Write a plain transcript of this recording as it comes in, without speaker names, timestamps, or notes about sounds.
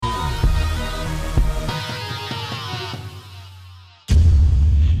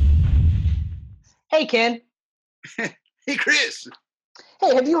Hey, Ken. Hey, Chris.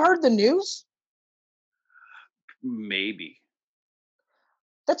 Hey, have you heard the news? Maybe.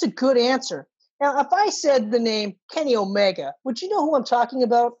 That's a good answer. Now, if I said the name Kenny Omega, would you know who I'm talking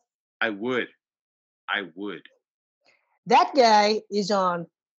about? I would. That guy is on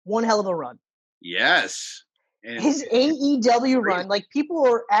one hell of a run. Yes. And His AEW run, like people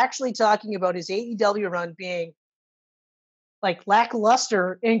are actually talking about his AEW run being like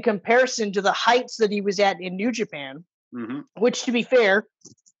lackluster in comparison to the heights that he was at in New Japan, which to be fair,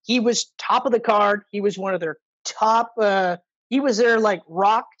 he was top of the card. He was one of their top, he was their like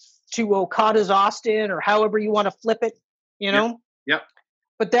rock to Okada's Austin or however you want to flip it, you know? Yep.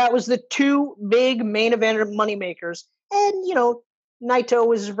 But that was the two big main event moneymakers. And, Naito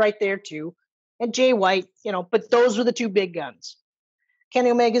was right there too. And Jay White, but those were the two big guns. Kenny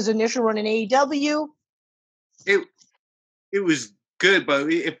Omega's initial run in AEW. It was good,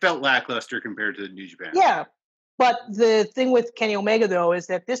 but it felt lackluster compared to New Japan. Yeah. But the thing with Kenny Omega, though, is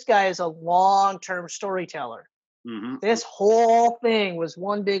that this guy is a long-term storyteller. This whole thing was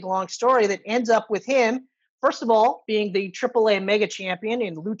one big, long story that ends up with him, first of all, being the AAA Mega Champion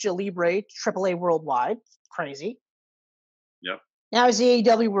in Lucha Libre, AAA Worldwide. Crazy. Yep. Now he's the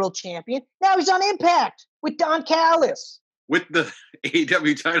AEW World Champion. Now he's on Impact with Don Callis. With the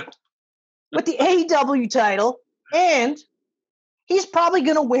AEW title. With the AEW title. And he's probably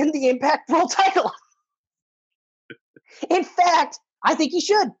going to win the Impact World title. In fact, I think he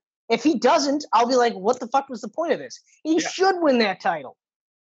should. If he doesn't, I'll be like, what the fuck was the point of this? He should win that title.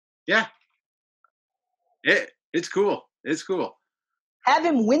 Yeah. It's cool. It's cool. Have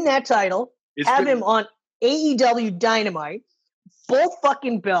him win that title. Have him on AEW Dynamite, both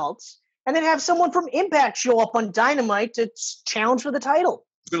fucking belts, and then have someone from Impact show up on Dynamite to challenge for the title.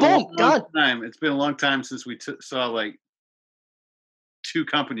 Boom, done. It's been a long time since we saw like two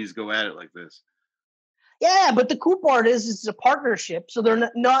companies go at it like this. Yeah, but the cool part is it's a partnership, so they're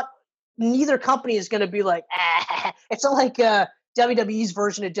not neither company is going to be like, It's not like WWE's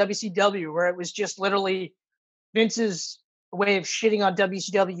version of WCW where it was just literally Vince's way of shitting on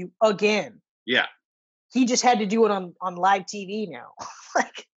WCW again. Yeah. He just had to do it on live TV now.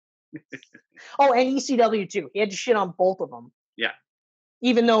 And ECW too. He had to shit on both of them. Yeah.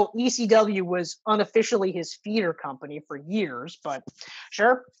 Even though ECW was unofficially his feeder company for years, but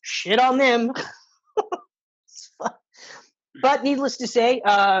sure, shit on them. But needless to say,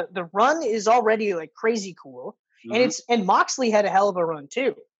 the run is already like crazy cool, and Moxley had a hell of a run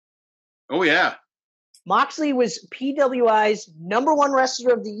too. Oh yeah, Moxley was PWI's #1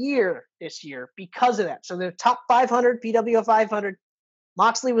 wrestler of the year this year because of that. So the top 500 PWI 500,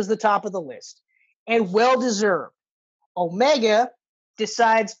 Moxley was the top of the list, and well deserved. Omega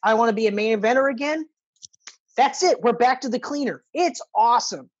decides I want to be a main eventer again. That's it. We're back to the cleaner. It's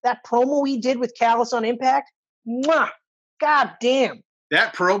awesome. That promo he did with Callis on Impact. Mwah! God damn.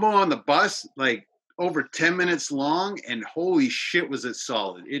 That promo on the bus, like over 10 minutes long, and holy shit was it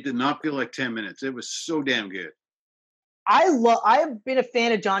solid. It did not feel like 10 minutes. It was so damn good. I've been a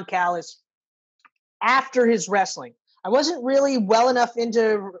fan of Don Callis after his wrestling. I wasn't really well enough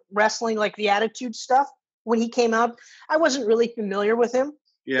into wrestling, like the Attitude stuff when he came out. I wasn't really familiar with him.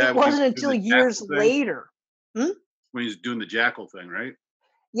 Yeah, it wasn't until years later. When he was doing the Jackal thing, right?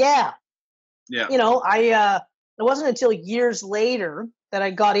 Yeah. Yeah. It wasn't until years later that I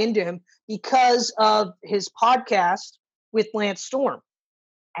got into him because of his podcast with Lance Storm.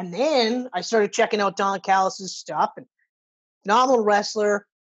 And then I started checking out Don Callis' stuff, and phenomenal wrestler,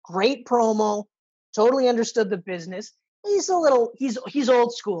 great promo, totally understood the business. He's old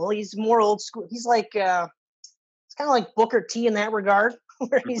school. He's more old school. He's like, it's kind of like Booker T in that regard,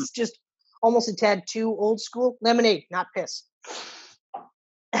 where he's just almost a tad too old school. Lemonade, not piss.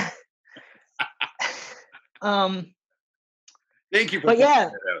 Thank you for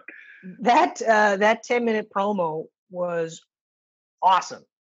that 10-minute promo was awesome.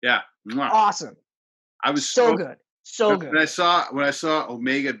 Yeah. Awesome. I was so good. So good. When I saw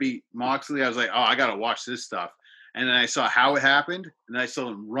Omega beat Moxley, I was like, oh, I gotta watch this stuff. And then I saw how it happened, and I saw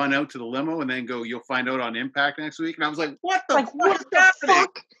him run out to the limo and then go, you'll find out on Impact next week. And I was like, what the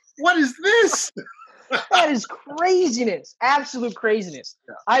fuck? What is this? That is craziness. Absolute craziness.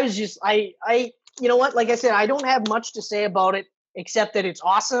 Yeah. I was just you know what? Like I said, I don't have much to say about it except that it's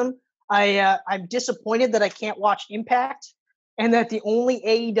awesome. I'm disappointed that I can't watch Impact and that the only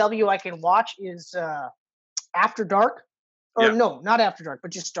AEW I can watch is After Dark. Or no, not After Dark,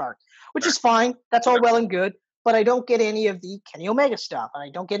 but just Dark, which is fine. That's all well and good. But I don't get any of the Kenny Omega stuff. And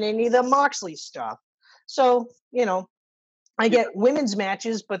I don't get any of the Moxley stuff. So, I get women's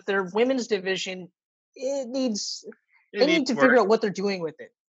matches, but their women's division, they need to figure out what they're doing with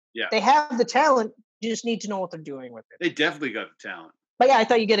it. Yeah. They have the talent, just need to know what they're doing with it. They definitely got the talent. But yeah, I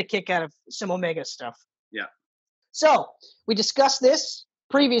thought you get a kick out of some Omega stuff. Yeah. So we discussed this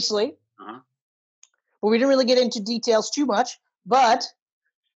previously, but we didn't really get into details too much. But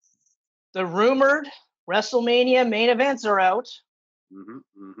the rumored WrestleMania main events are out,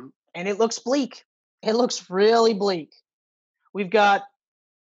 and it looks bleak. It looks really bleak. We've got.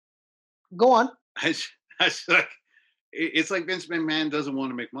 Go on. It's like Vince McMahon doesn't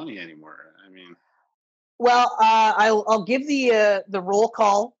want to make money anymore. I mean, well, I'll give the roll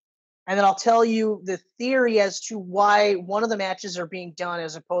call, and then I'll tell you the theory as to why one of the matches are being done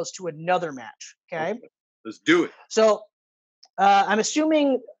as opposed to another match. Okay. Let's do it. So I'm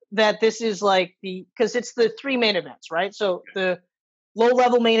assuming that this is like because it's the 3 main events, right? So the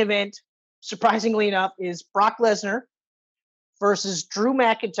low-level main event, surprisingly enough, is Brock Lesnar versus Drew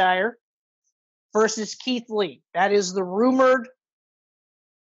McIntyre versus Keith Lee. That is the rumored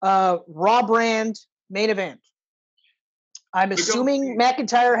Raw brand main event. I'm assuming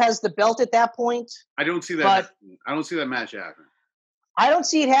McIntyre has the belt at that point. I don't see that. I don't see that match happening. I don't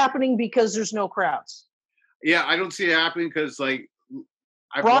see it happening because there's no crowds. Yeah, I don't see it happening because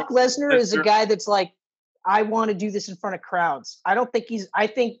Brock Lesnar is a guy that's like, I want to do this in front of crowds. I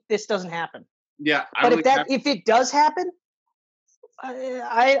think this doesn't happen. Yeah, but if it does happen,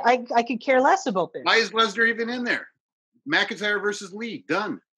 I could care less about this. Why is Lesnar even in there? McIntyre versus Lee,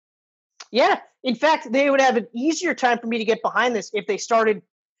 done. Yeah, in fact, they would have an easier time for me to get behind this if they started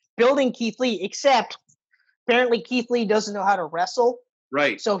building Keith Lee. Except, apparently, Keith Lee doesn't know how to wrestle.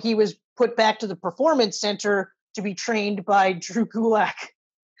 Right. So he was put back to the Performance Center to be trained by Drew Gulak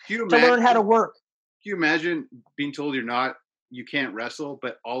to learn how to work. Can you imagine being told you can't wrestle,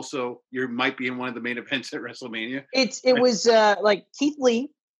 but also you might be in one of the main events at WrestleMania? It was like Keith Lee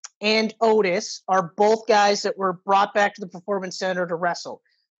and Otis are both guys that were brought back to the Performance Center to wrestle.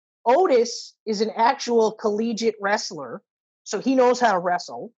 Otis is an actual collegiate wrestler, so he knows how to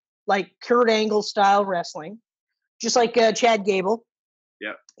wrestle, like Kurt Angle style wrestling, just like Chad Gable.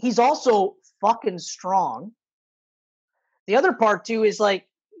 Yeah. He's also fucking strong. The other part too is like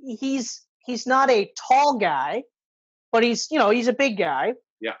he's not a tall guy, but he's a big guy.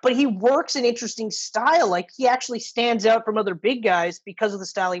 Yeah. But he works an interesting style. Like he actually stands out from other big guys because of the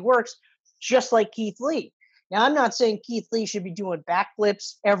style he works, just like Keith Lee. Now, I'm not saying Keith Lee should be doing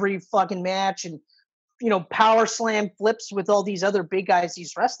backflips every fucking match and, power slam flips with all these other big guys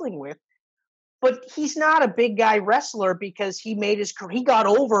he's wrestling with. But he's not a big guy wrestler because he got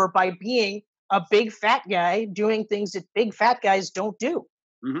over by being a big fat guy doing things that big fat guys don't do.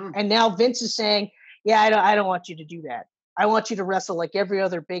 Mm-hmm. And now Vince is saying, yeah, I don't want you to do that. I want you to wrestle like every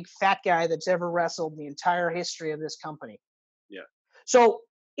other big fat guy that's ever wrestled in the entire history of this company. Yeah. So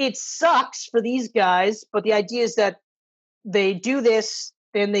it sucks for these guys, but the idea is that they do this,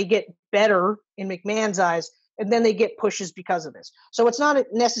 then they get better in McMahon's eyes, and then they get pushes because of this. So it's not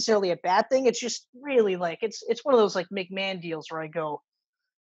necessarily a bad thing. It's just really like it's one of those like McMahon deals where I go,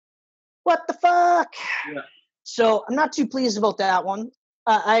 what the fuck? Yeah. So I'm not too pleased about that one.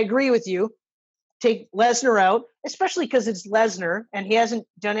 I agree with you. Take Lesnar out, especially because it's Lesnar and he hasn't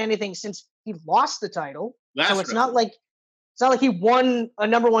done anything since he lost the title. So it's not like he won a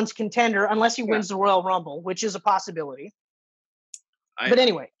number 1 contender unless he wins the Royal Rumble, which is a possibility. But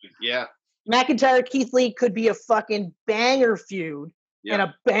anyway, yeah, McIntyre Keith Lee could be a fucking banger feud and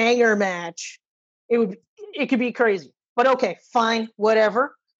a banger match. It could be crazy. But okay, fine,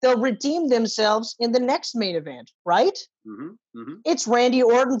 whatever. They'll redeem themselves in the next main event, right? Mm-hmm. Mm-hmm. It's Randy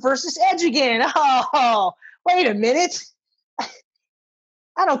Orton versus Edge again. Oh, wait a minute.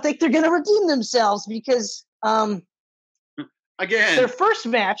 I don't think they're going to redeem themselves because again, their first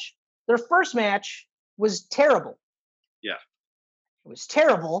match was terrible. Yeah. It was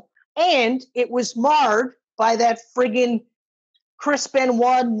terrible, and it was marred by that friggin' Chris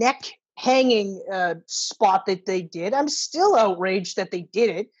Benoit neck hanging spot that they did. I'm still outraged that they did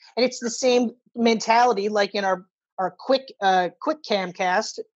it, and it's the same mentality like in our quick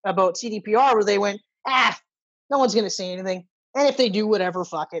camcast about CDPR where they went, no one's going to say anything, and if they do, whatever,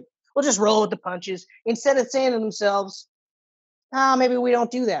 fuck it. We'll just roll with the punches instead of saying to themselves, maybe we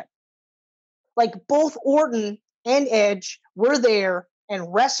don't do that. Like both Orton and Edge were there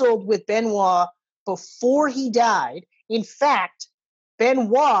and wrestled with Benoit before he died. In fact,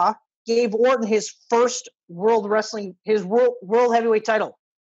 Benoit gave Orton his first world heavyweight title.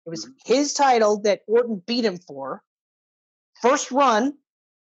 It was his title that Orton beat him for. First run,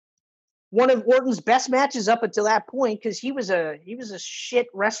 one of Orton's best matches up until that point because he was a shit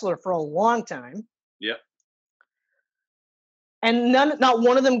wrestler for a long time. Yep. And not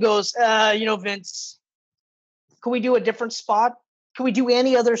one of them goes, Vince, can we do a different spot? Can we do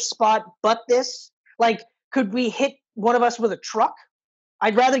any other spot but this? Like, could we hit one of us with a truck?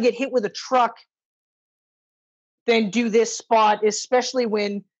 I'd rather get hit with a truck than do this spot, especially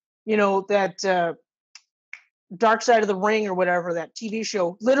when, that Dark Side of the Ring or whatever, that TV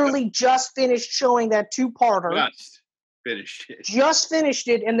show, literally just finished showing that two-parter. Just finished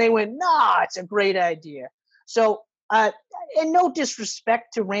it, and they went, nah, it's a great idea. So, and no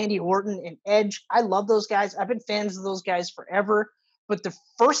disrespect to Randy Orton and Edge. I love those guys. I've been fans of those guys forever. But the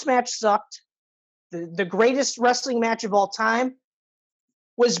first match sucked. The greatest wrestling match of all time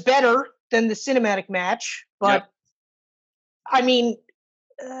was better than the cinematic match. But, I mean,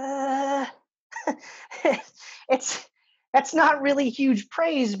 that's not really huge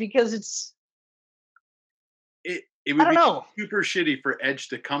praise because it would be super shitty for Edge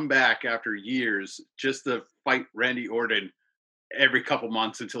to come back after years just to fight Randy Orton every couple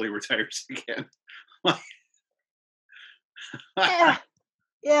months until he retires again.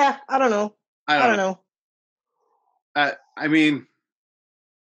 Yeah, I don't know. I don't know. I mean,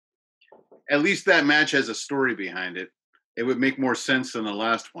 at least that match has a story behind it. It would make more sense than the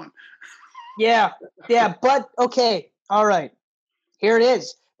last one. Yeah, but okay, all right. Here it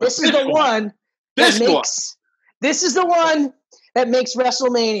is. This is the one that makes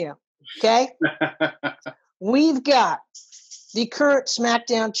WrestleMania. Okay? We've got the current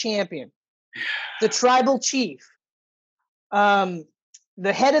SmackDown champion, the tribal chief, the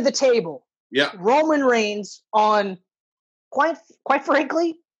head of the table, Roman Reigns, on quite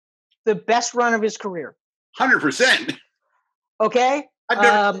frankly, the best run of his career. 100%. Okay? I've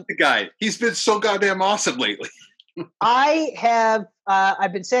never seen the guy. He's been so goddamn awesome lately. I've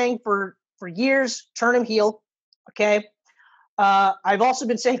been saying for years, turn him heel. Okay. I've also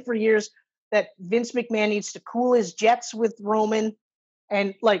been saying for years that Vince McMahon needs to cool his jets with Roman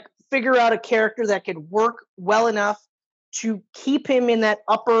and figure out a character that could work well enough to keep him in that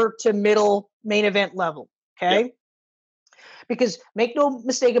upper to middle main event level. Okay. Yep. Because make no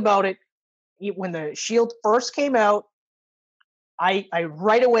mistake about it, when the Shield first came out, I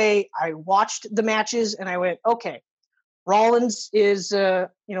right away, I watched the matches and I went, okay, Rollins is, the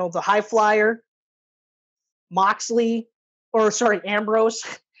high flyer. Ambrose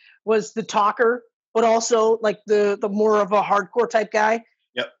was the talker, but also the more of a hardcore type guy.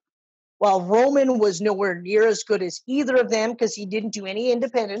 Yep. While Roman was nowhere near as good as either of them because he didn't do any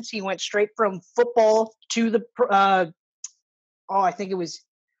independence. He went straight from football to the, I think it was,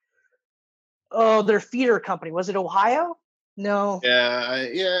 their feeder company. Was it Ohio? No.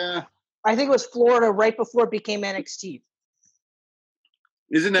 Yeah. I think it was Florida right before it became NXT.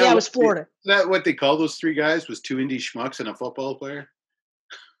 Isn't that? Yeah, it was Florida. Isn't that what they call those three guys? Was two indie schmucks and a football player?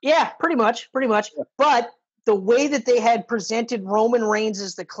 Yeah, pretty much. But the way that they had presented Roman Reigns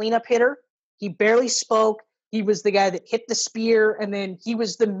as the cleanup hitter, he barely spoke. He was the guy that hit the spear, and then he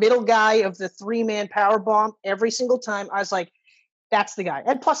was the middle guy of the 3-man power bomb every single time. I was like, that's the guy.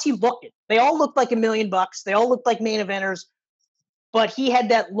 And plus, he looked it. They all looked like $1 million. They all looked like main eventers. But he had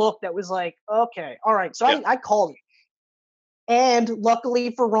that look that was like, okay, all right. So I called it. And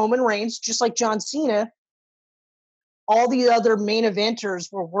luckily for Roman Reigns, just like John Cena, all the other main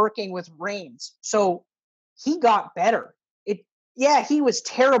eventers were working with Reigns. So he got better. He was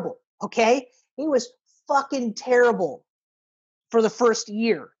terrible, okay? He was fucking terrible for the first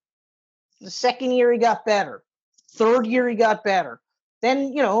year. The second year, he got better. Third year, he got better.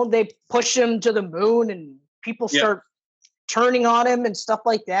 Then, they push him to the moon and people start turning on him and stuff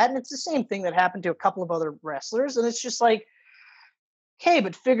like that. And it's the same thing that happened to a couple of other wrestlers. And it's just like, okay,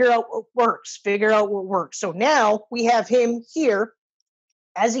 but figure out what works. So now we have him here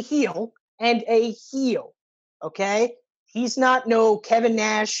as a heel and a heel, okay? He's not no Kevin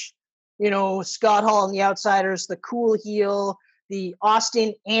Nash, Scott Hall and the Outsiders, the cool heel, the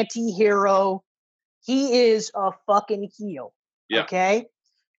Austin anti-hero. He is a fucking heel, okay?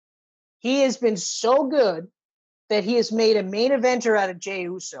 He has been so good that he has made a main eventer out of Jey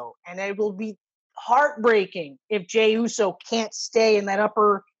Uso, and it will be heartbreaking if Jey Uso can't stay in that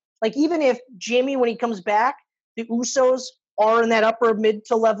upper, even if Jimmy, when he comes back, the Usos are in that upper mid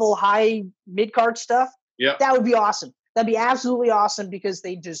to level high mid card stuff. Yeah, that would be awesome. That'd be absolutely awesome because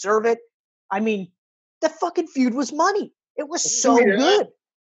they deserve it. I mean, the fucking feud was money. It was so good.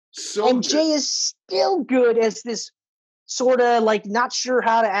 And Jey is still good as this sort of not sure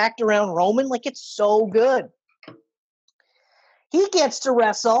how to act around Roman. It's so good. He gets to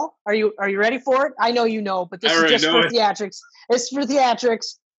wrestle. Are you ready for it? I know you know, but this is just for theatrics. It's for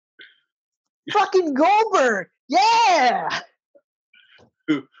theatrics. Fucking Goldberg. Yeah.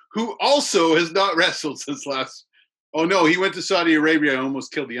 Who also has not wrestled since last. Oh no, he went to Saudi Arabia and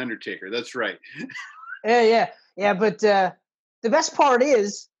almost killed the Undertaker. That's right. Yeah. But the best part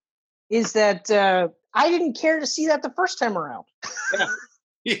is is that I didn't care to see that the first time around. Yeah.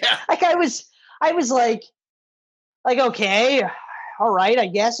 Yeah. Like I was like, okay, all right, I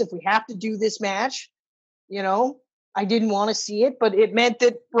guess if we have to do this match, I didn't want to see it, but it meant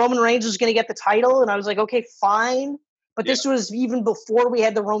that Roman Reigns was going to get the title, and I was like, okay, fine. But this was even before we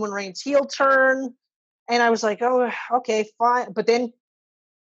had the Roman Reigns heel turn, and I was like, oh, okay, fine. But then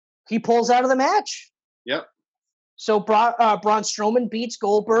he pulls out of the match. Yep. So Braun Strowman beats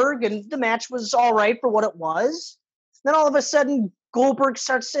Goldberg, and the match was all right for what it was. Then all of a sudden, Goldberg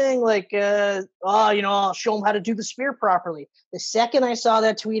starts saying like, I'll show him how to do the spear properly. The second I saw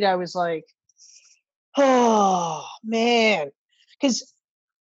that tweet, I was like, oh, man. Because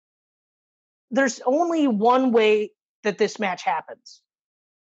there's only one way that this match happens.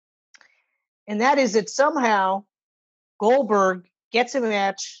 And that is that somehow Goldberg gets a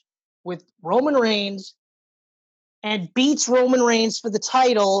match with Roman Reigns and beats Roman Reigns for the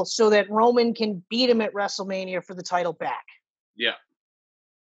title so that Roman can beat him at WrestleMania for the title back. Yeah.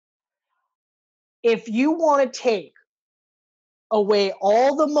 If you want to take away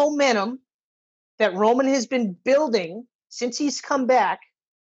all the momentum that Roman has been building since he's come back,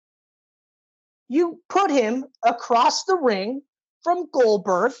 you put him across the ring from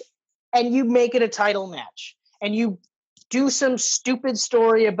Goldberg and you make it a title match. And you do some stupid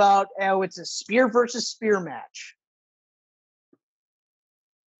story about, it's a spear versus spear match.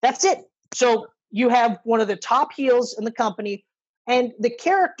 That's it. So you have one of the top heels in the company, and the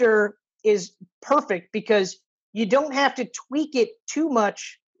character is perfect because you don't have to tweak it too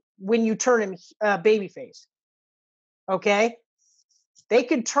much when you turn him babyface. Okay? They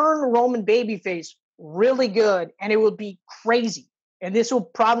could turn Roman babyface really good, and it would be crazy. And this will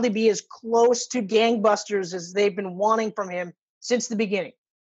probably be as close to gangbusters as they've been wanting from him since the beginning.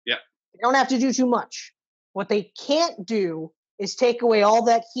 Yeah. They don't have to do too much. What they can't do is take away all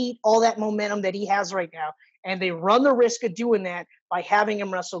that heat, all that momentum that he has right now, and they run the risk of doing that by having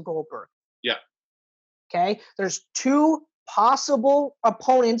him wrestle Goldberg. Yeah. Okay? There's two possible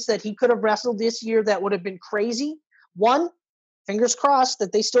opponents that he could have wrestled this year that would have been crazy. One, fingers crossed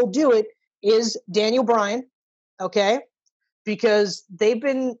that they still do it, is Daniel Bryan, okay? Because they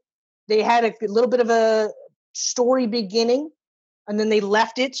had a little bit of a story beginning, and then they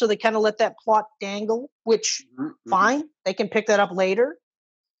left it, so they kind of let that plot dangle, which, fine, they can pick that up later.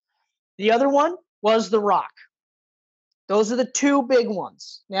 The other one was The Rock. Those are the two big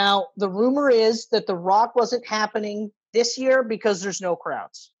ones. Now, the rumor is that The Rock wasn't happening this year because there's no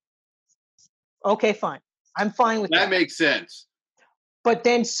crowds. Okay, fine. I'm fine with that. That makes sense. But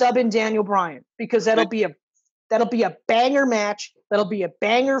then sub in Daniel Bryan, because that'll be a banger match. That'll be a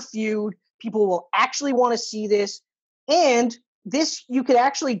banger feud. People will actually want to see this. And this, you could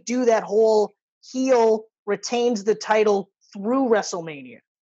actually do that whole heel retains the title through WrestleMania.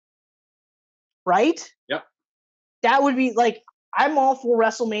 Right? Yep. That would be like, I'm all for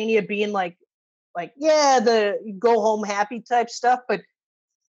WrestleMania being like, the go home happy type stuff, but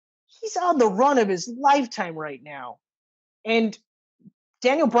he's on the run of his lifetime right now. And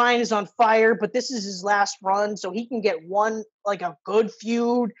Daniel Bryan is on fire, but this is his last run, so he can get one, like a good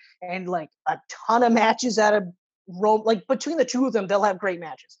feud and like a ton of matches out of Rome. Like between the two of them, they'll have great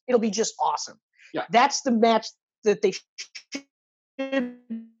matches. It'll be just awesome. Yeah. That's the match that they should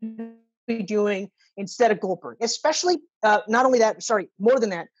be doing instead of Goldberg. Especially, not only that, more than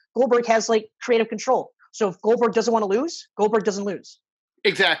that, Goldberg has like creative control. So if Goldberg doesn't want to lose, Goldberg doesn't lose.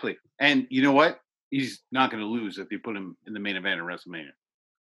 Exactly. And you know what? He's not going to lose if you put him in the main event of WrestleMania.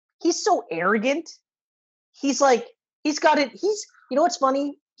 He's so arrogant. He's got it. You know what's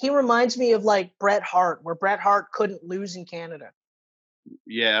funny? He reminds me of like Bret Hart, where Bret Hart couldn't lose in Canada.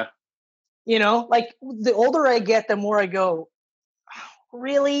 Yeah. Like the older I get, the more I go,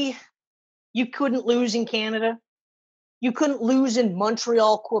 really? You couldn't lose in Canada? You couldn't lose in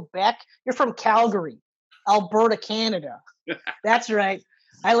Montreal, Quebec? You're from Calgary, Alberta, Canada. That's right.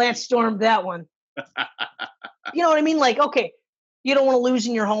 I Lance Stormed that one. You know what I mean? Like, okay, you don't want to lose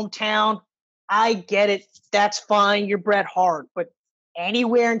in your hometown. I get it. That's fine. You're Bret Hart. But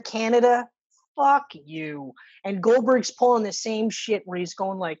anywhere in Canada, fuck you. And Goldberg's pulling the same shit where he's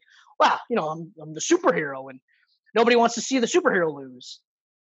going like, wow, I'm the superhero and nobody wants to see the superhero lose.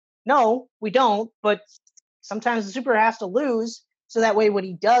 No, we don't. But sometimes the superhero has to lose so that way when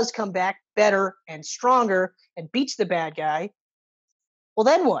he does come back better and stronger and beats the bad guy, well,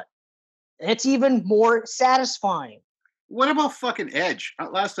 then what? It's even more satisfying. What about fucking Edge?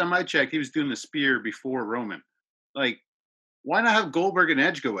 Last time I checked, he was doing the spear before Roman. Like, why not have Goldberg and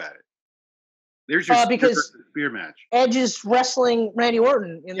Edge go at it? There's your spear match. Edge is wrestling Randy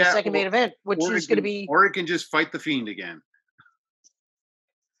Orton in the second main event, which is going to be... Or it can just fight The Fiend again.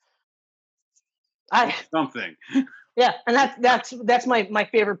 something. Yeah, and that's my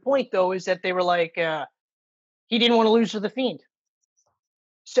favorite point though, is that they were like, he didn't want to lose to the Fiend.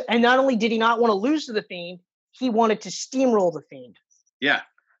 So, and not only did he not want to lose to the Fiend, he wanted to steamroll the Fiend. Yeah.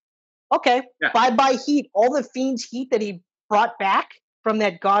 Okay. Yeah. Bye heat. All the Fiend's heat that he brought back from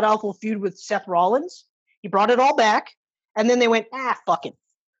that god awful feud with Seth Rollins, he brought it all back, and then they went, fuck it.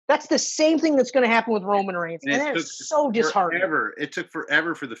 That's the same thing that's going to happen with Roman Reigns, and that is so disheartening. It took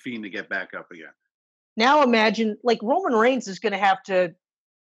forever for the Fiend to get back up again. Now imagine, like, Roman Reigns is going to have to,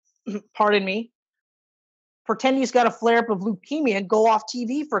 pardon me, pretend he's got a flare-up of leukemia and go off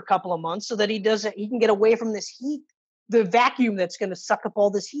TV for a couple of months so that he can get away from this heat, the vacuum that's going to suck up all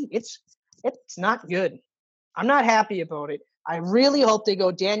this heat. It's not good. I'm not happy about it. I really hope they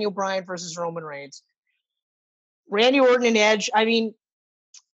go Daniel Bryan versus Roman Reigns. Randy Orton and Edge, I mean,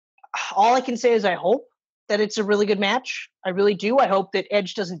 all I can say is I hope that it's a really good match. I really do. I hope that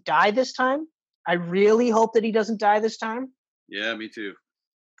Edge doesn't die this time. I really hope that he doesn't die this time. Yeah, me too.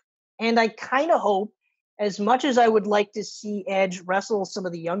 And I kind of hope, as much as I would like to see Edge wrestle some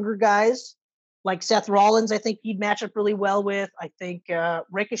of the younger guys, like Seth Rollins, I think he'd match up really well with. I think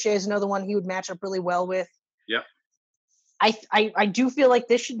Ricochet is another one he would match up really well with. Yep. I do feel like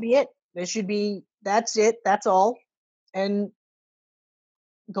this should be it. That's it. That's all. And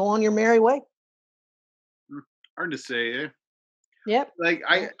go on your merry way. Hard to say, eh? Yep. Like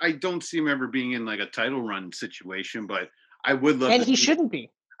I don't see him ever being in like a title run situation, but I would love. And he shouldn't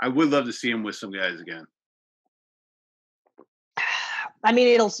be. I would love to see him with some guys again. I mean,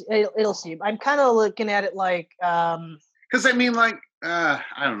 it'll seem. I'm kind of looking at it like. Because I mean, like, I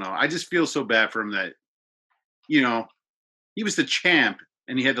don't know. I just feel so bad for him that, he was the champ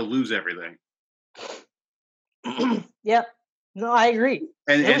and he had to lose everything. Yep. No, I agree.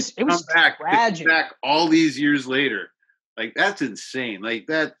 And it was tragic. Back all these years later. Like, that's insane. Like,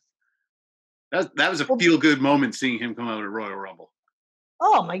 that was a feel-good moment seeing him come out at Royal Rumble.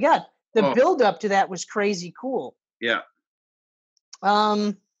 Oh, my God. The build-up to that was crazy cool. Yeah.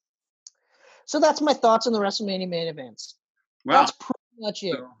 So that's my thoughts on the WrestleMania main events. Wow. That's pretty much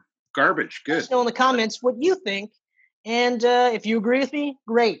it. Garbage. Good. Let us know in the comments what you think. And if you agree with me,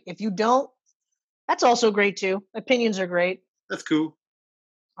 great. If you don't, that's also great too. Opinions are great. That's cool.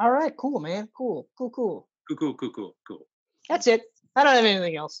 All right. Cool, man. Cool. Cool. That's it. I don't have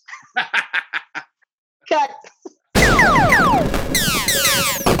anything else. Cut.